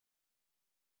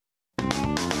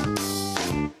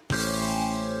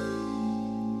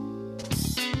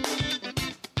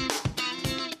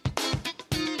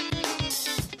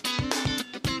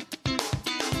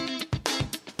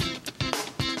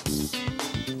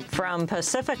From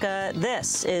Pacifica,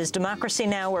 this is Democracy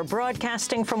Now! We're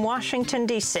broadcasting from Washington,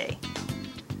 D.C.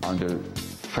 Under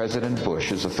President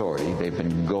Bush's authority, they've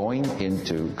been going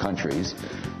into countries,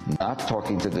 not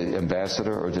talking to the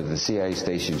ambassador or to the CIA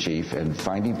station chief, and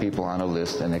finding people on a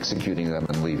list and executing them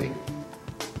and leaving.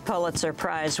 Pulitzer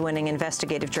Prize-winning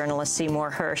investigative journalist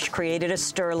Seymour Hersh created a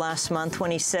stir last month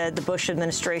when he said the Bush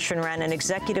administration ran an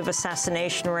executive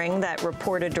assassination ring that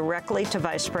reported directly to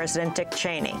Vice President Dick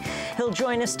Cheney. He'll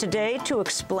join us today to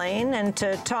explain and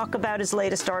to talk about his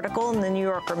latest article in the New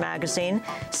Yorker magazine,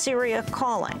 Syria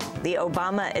Calling, the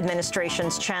Obama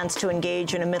administration's chance to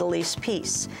engage in a Middle East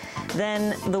peace.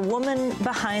 Then the woman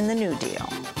behind the New Deal.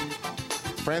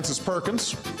 Frances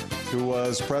Perkins, who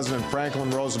was President Franklin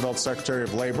Roosevelt's Secretary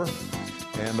of Labor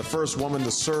and the first woman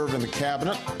to serve in the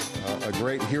cabinet, a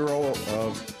great hero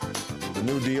of the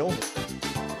New Deal.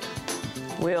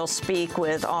 We'll speak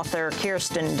with author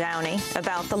Kirsten Downey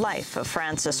about the life of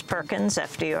Frances Perkins,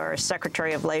 FDR's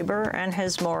Secretary of Labor, and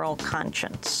his moral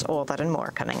conscience. All that and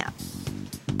more coming up.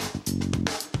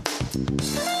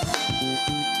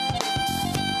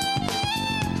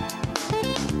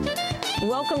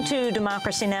 Welcome to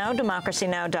Democracy Now!,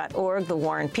 democracynow.org, the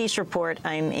War and Peace Report.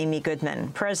 I'm Amy Goodman.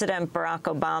 President Barack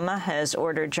Obama has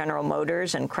ordered General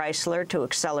Motors and Chrysler to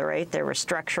accelerate their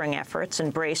restructuring efforts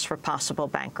and brace for possible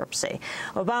bankruptcy.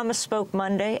 Obama spoke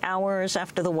Monday, hours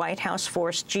after the White House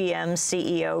forced GM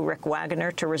CEO Rick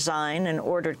Wagoner to resign and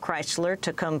ordered Chrysler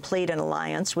to complete an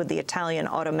alliance with the Italian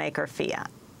automaker Fiat.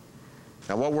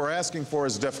 Now, what we're asking for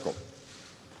is difficult.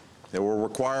 It will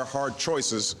require hard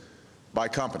choices by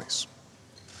companies.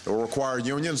 It will require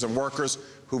unions and workers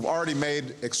who've already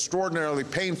made extraordinarily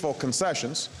painful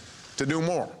concessions to do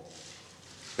more.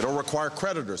 It will require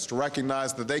creditors to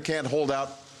recognize that they can't hold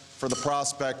out for the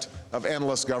prospect of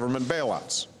endless government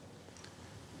bailouts.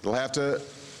 It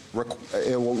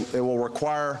will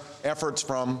require efforts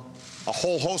from a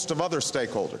whole host of other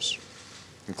stakeholders,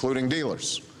 including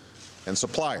dealers and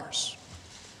suppliers.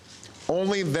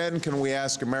 Only then can we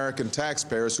ask American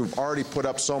taxpayers who've already put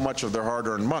up so much of their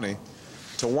hard-earned money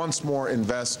to once more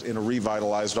invest in a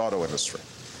revitalized auto industry.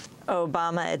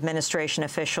 Obama administration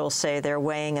officials say they're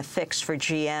weighing a fix for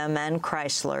GM and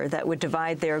Chrysler that would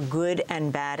divide their good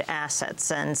and bad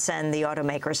assets and send the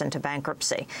automakers into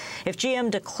bankruptcy. If GM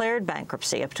declared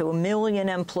bankruptcy, up to 1 million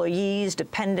employees,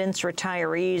 dependents,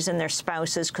 retirees, and their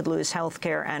spouses could lose health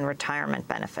care and retirement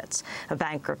benefits. A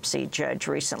bankruptcy judge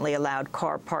recently allowed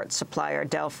car parts supplier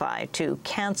Delphi to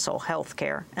cancel health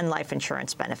care and life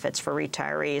insurance benefits for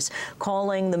retirees,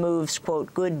 calling the move's,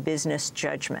 quote, good business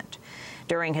judgment.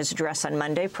 During his address on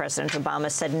Monday, President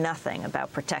Obama said nothing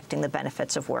about protecting the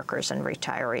benefits of workers and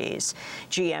retirees.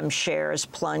 GM shares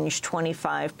plunged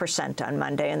 25% on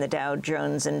Monday, and the Dow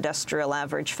Jones Industrial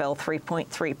Average fell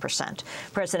 3.3%.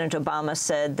 President Obama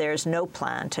said there's no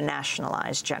plan to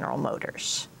nationalize General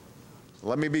Motors.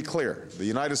 Let me be clear. The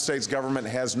United States government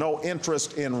has no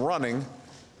interest in running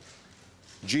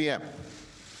GM.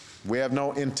 We have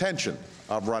no intention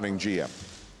of running GM.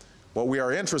 What we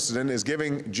are interested in is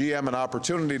giving GM an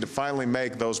opportunity to finally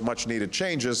make those much-needed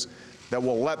changes that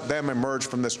will let them emerge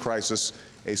from this crisis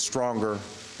a stronger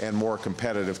and more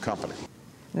competitive company.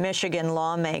 Michigan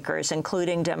lawmakers,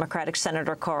 including Democratic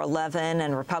Senator Carl Levin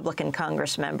and Republican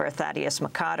Congressmember Thaddeus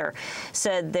McCotter,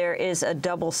 said there is a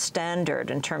double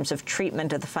standard in terms of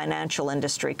treatment of the financial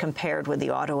industry compared with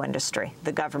the auto industry.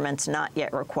 The government's not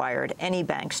yet required any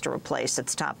banks to replace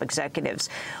its top executives.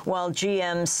 While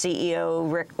GM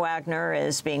CEO Rick Wagoner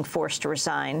is being forced to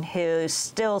resign, he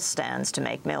still stands to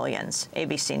make millions.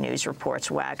 ABC News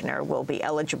reports Wagoner will be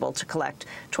eligible to collect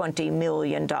 $20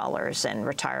 million in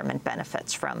retirement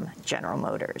benefits from General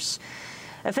Motors.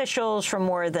 Officials from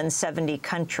more than 70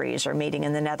 countries are meeting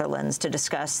in the Netherlands to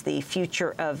discuss the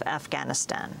future of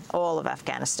Afghanistan. All of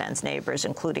Afghanistan's neighbors,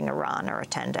 including Iran, are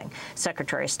attending.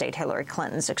 Secretary of State Hillary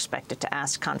Clinton is expected to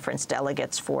ask conference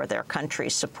delegates for their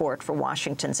country's support for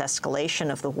Washington's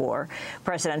escalation of the war.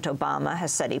 President Obama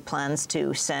has said he plans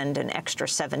to send an extra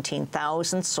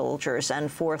 17,000 soldiers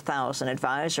and 4,000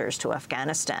 advisors to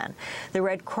Afghanistan. The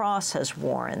Red Cross has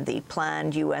warned the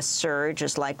planned U.S. surge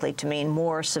is likely to mean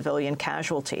more civilian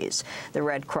casualties. The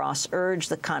Red Cross urged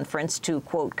the conference to,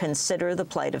 quote, consider the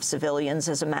plight of civilians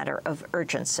as a matter of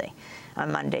urgency.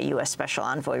 On Monday, U.S. Special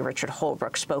Envoy Richard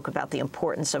Holbrooke spoke about the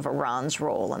importance of Iran's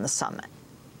role in the summit.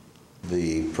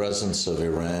 The presence of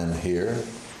Iran here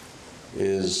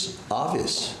is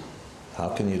obvious. How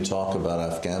can you talk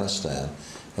about Afghanistan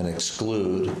and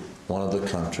exclude one of the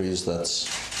countries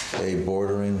that's a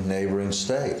bordering neighboring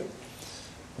state?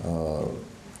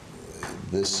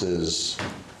 This is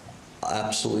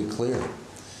absolutely clear.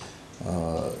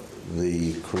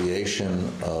 the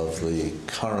creation of the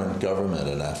current government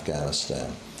in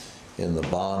Afghanistan in the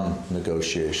bond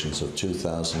negotiations of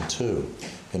 2002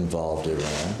 involved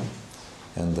Iran,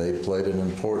 and they played an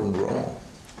important role.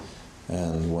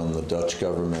 And when the Dutch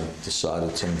government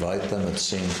decided to invite them, it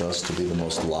seemed to us to be the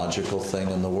most logical thing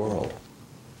in the world.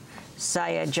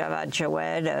 Syed Javad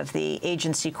Jawed of the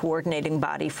agency coordinating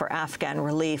body for Afghan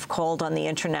relief called on the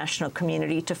international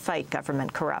community to fight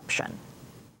government corruption.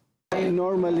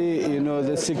 Normally, you know,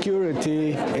 the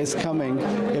security is coming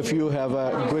if you have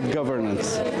a good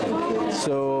governance.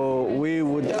 So we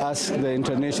would ask the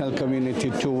international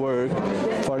community to work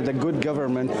for the good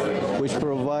government, which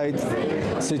provides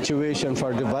situation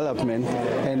for development,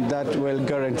 and that will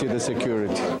guarantee the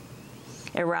security.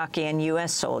 Iraqi and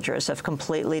U.S. soldiers have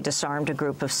completely disarmed a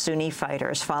group of Sunni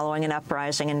fighters following an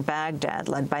uprising in Baghdad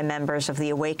led by members of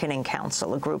the Awakening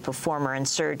Council, a group of former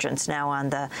insurgents now on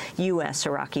the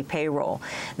U.S.-Iraqi payroll.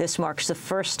 This marks the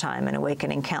first time an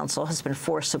Awakening Council has been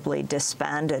forcibly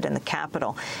disbanded in the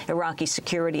capital. Iraqi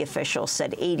security officials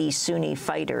said 80 Sunni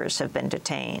fighters have been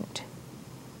detained.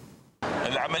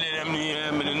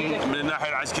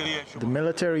 The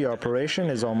military operation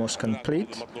is almost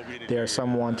complete. There are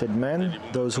some wanted men,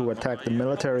 those who attack the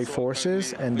military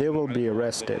forces, and they will be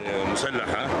arrested.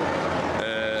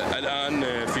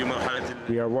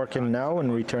 We are working now on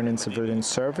returning civilian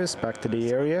service back to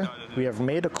the area. We have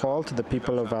made a call to the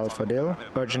people of Al-Fadil,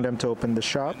 urging them to open the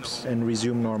shops and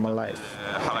resume normal life.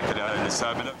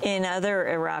 In other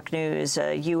Iraq news,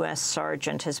 a U.S.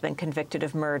 sergeant has been convicted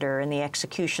of murder in the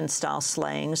execution-style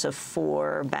slayings of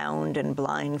 4 bound and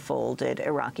blindfolded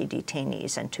Iraqi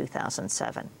detainees in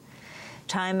 2007.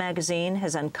 Time magazine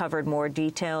has uncovered more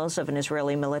details of an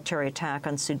Israeli military attack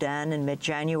on Sudan in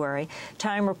mid-January.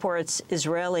 Time reports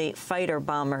Israeli fighter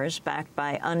bombers, backed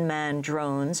by unmanned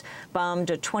drones,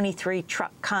 bombed a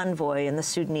 23-truck convoy in the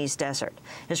Sudanese desert.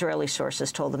 Israeli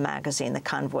sources told the magazine the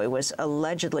convoy was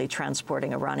allegedly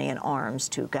transporting Iranian arms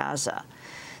to Gaza.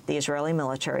 The Israeli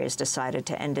military has decided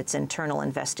to end its internal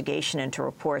investigation into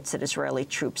reports that Israeli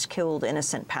troops killed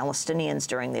innocent Palestinians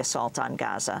during the assault on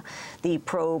Gaza. The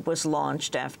probe was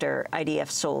launched after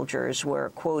IDF soldiers were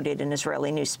quoted in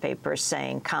Israeli newspapers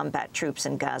saying combat troops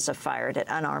in Gaza fired at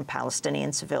unarmed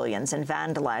Palestinian civilians and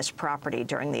vandalized property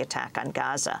during the attack on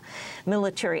Gaza.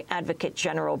 Military Advocate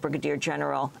General Brigadier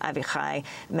General Avichai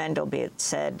Mendelblit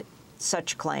said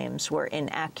such claims were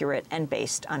inaccurate and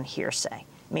based on hearsay.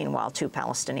 Meanwhile, 2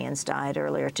 Palestinians died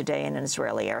earlier today in an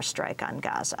Israeli airstrike on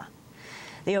Gaza.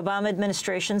 The Obama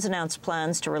administration's announced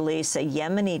plans to release a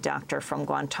Yemeni doctor from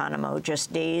Guantanamo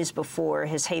just days before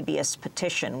his habeas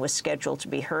petition was scheduled to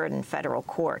be heard in federal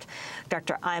court.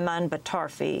 Dr. Ayman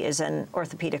Batarfi is an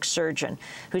orthopedic surgeon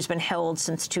who's been held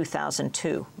since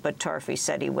 2002. Batarfi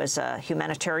said he was a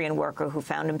humanitarian worker who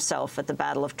found himself at the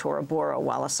Battle of Tora Bora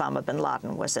while Osama bin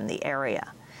Laden was in the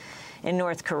area. In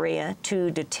North Korea, 2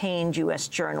 detained U.S.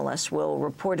 journalists will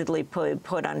reportedly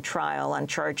put on trial on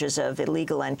charges of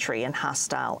illegal entry and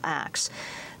hostile acts.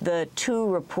 The 2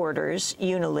 reporters,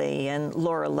 Yoon Lee and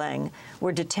Laura Leng,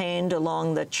 were detained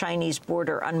along the Chinese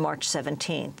border on March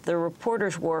 17th. The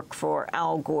reporters work for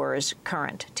Al Gore's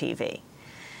Current TV.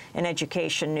 In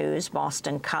education news,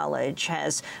 Boston College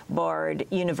has barred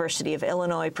University of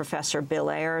Illinois professor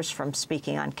Bill Ayers from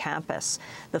speaking on campus.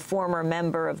 The former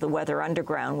member of the Weather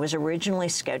Underground was originally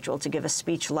scheduled to give a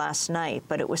speech last night,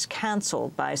 but it was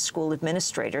canceled by school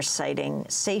administrators citing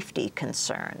safety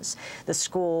concerns. The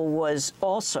school was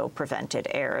also prevented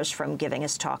Ayers from giving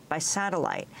his talk by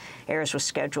satellite. Ayers was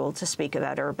scheduled to speak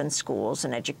about urban schools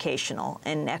and educational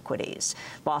inequities.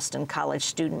 Boston College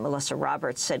student Melissa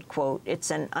Roberts said, quote,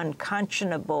 "It's an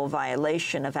unconscionable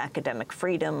violation of academic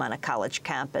freedom on a college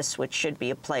campus, which should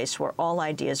be a place where all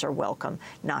ideas are welcome,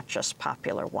 not just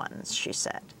popular ones," she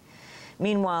said.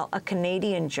 Meanwhile, a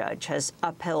Canadian judge has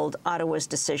upheld Ottawa's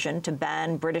decision to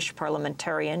ban British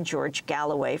parliamentarian George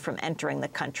Galloway from entering the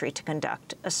country to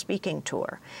conduct a speaking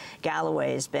tour.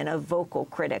 Galloway has been a vocal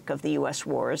critic of the U.S.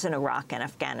 wars in Iraq and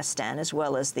Afghanistan, as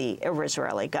well as the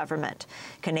Israeli government.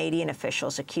 Canadian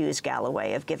officials accuse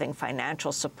Galloway of giving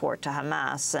financial support to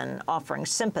Hamas and offering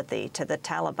sympathy to the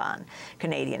Taliban.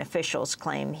 Canadian officials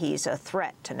claim he's a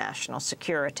threat to national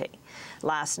security.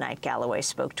 Last night, Galloway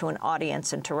spoke to an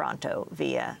audience in Toronto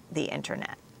via the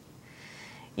Internet.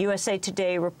 USA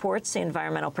Today reports the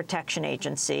Environmental Protection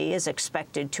Agency is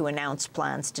expected to announce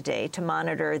plans today to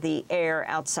monitor the air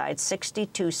outside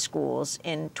 62 schools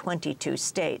in 22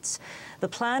 states. The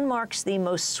plan marks the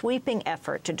most sweeping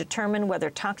effort to determine whether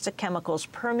toxic chemicals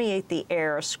permeate the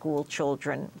air school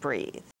children breathe.